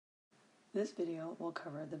This video will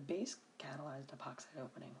cover the base-catalyzed epoxide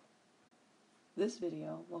opening. This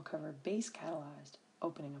video will cover base-catalyzed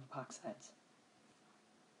opening of epoxides.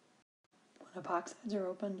 When epoxides are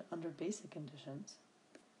opened under basic conditions,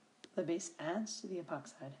 the base adds to the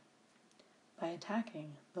epoxide by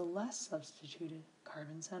attacking the less substituted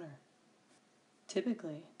carbon center.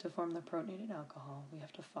 Typically, to form the protonated alcohol, we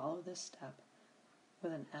have to follow this step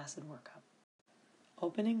with an acid workup.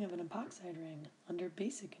 Opening of an epoxide ring under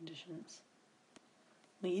basic conditions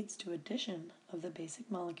leads to addition of the basic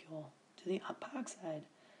molecule to the epoxide,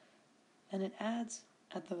 and it adds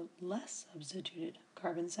at the less substituted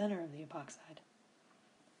carbon center of the epoxide.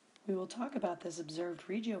 We will talk about this observed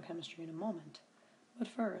regiochemistry in a moment, but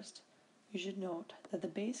first, you should note that the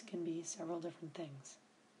base can be several different things.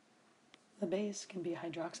 The base can be a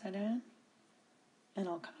hydroxide ion, an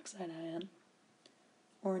alkoxide ion,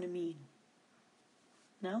 or an amine.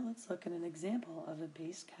 Now let's look at an example of a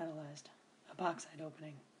base-catalyzed epoxide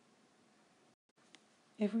opening.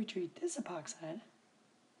 If we treat this epoxide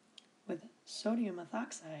with sodium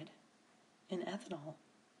ethoxide and ethanol,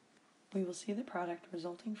 we will see the product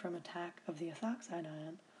resulting from attack of the ethoxide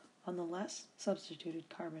ion on the less substituted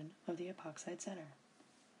carbon of the epoxide center.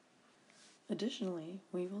 Additionally,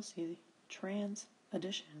 we will see the trans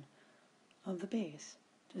addition of the base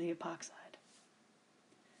to the epoxide.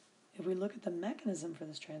 If we look at the mechanism for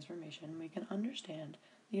this transformation, we can understand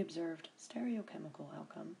the observed stereochemical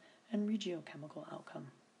outcome and regiochemical outcome.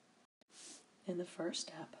 In the first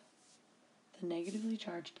step, the negatively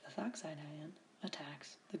charged ethoxide ion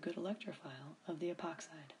attacks the good electrophile of the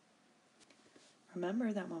epoxide.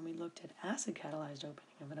 Remember that when we looked at acid-catalyzed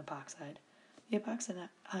opening of an epoxide, the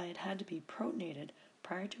epoxide had to be protonated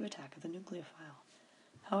prior to attack of the nucleophile.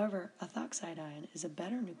 However, ethoxide ion is a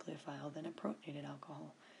better nucleophile than a protonated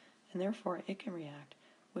alcohol, and therefore it can react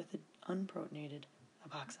with the unprotonated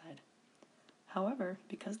epoxide. However,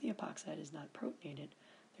 because the epoxide is not protonated,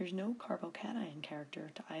 there's no carbocation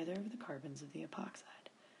character to either of the carbons of the epoxide.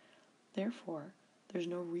 Therefore, there's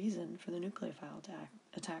no reason for the nucleophile to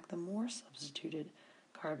attack the more substituted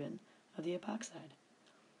carbon of the epoxide.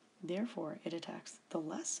 Therefore, it attacks the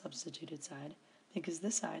less substituted side because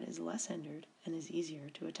this side is less hindered and is easier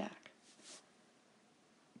to attack.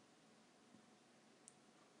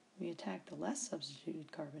 We attack the less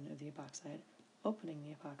substituted carbon of the epoxide, opening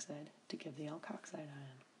the epoxide to give the alkoxide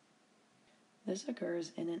ion. This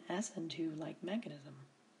occurs in an SN2-like mechanism,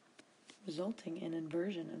 resulting in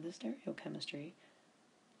inversion of the stereochemistry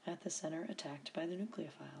at the center attacked by the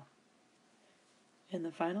nucleophile. In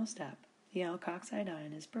the final step, the alkoxide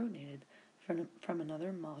ion is protonated from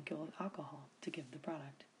another molecule of alcohol to give the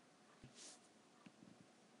product.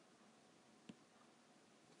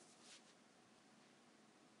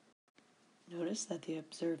 Notice that the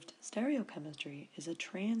observed stereochemistry is a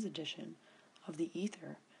transaddition of the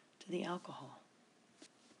ether to the alcohol.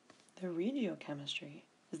 The regiochemistry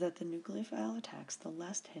is that the nucleophile attacks the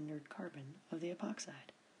less hindered carbon of the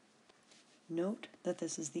epoxide. Note that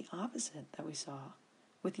this is the opposite that we saw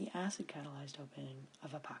with the acid-catalyzed opening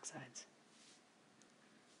of epoxides.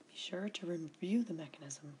 Be sure to review the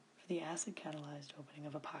mechanism for the acid-catalyzed opening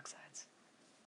of epoxides.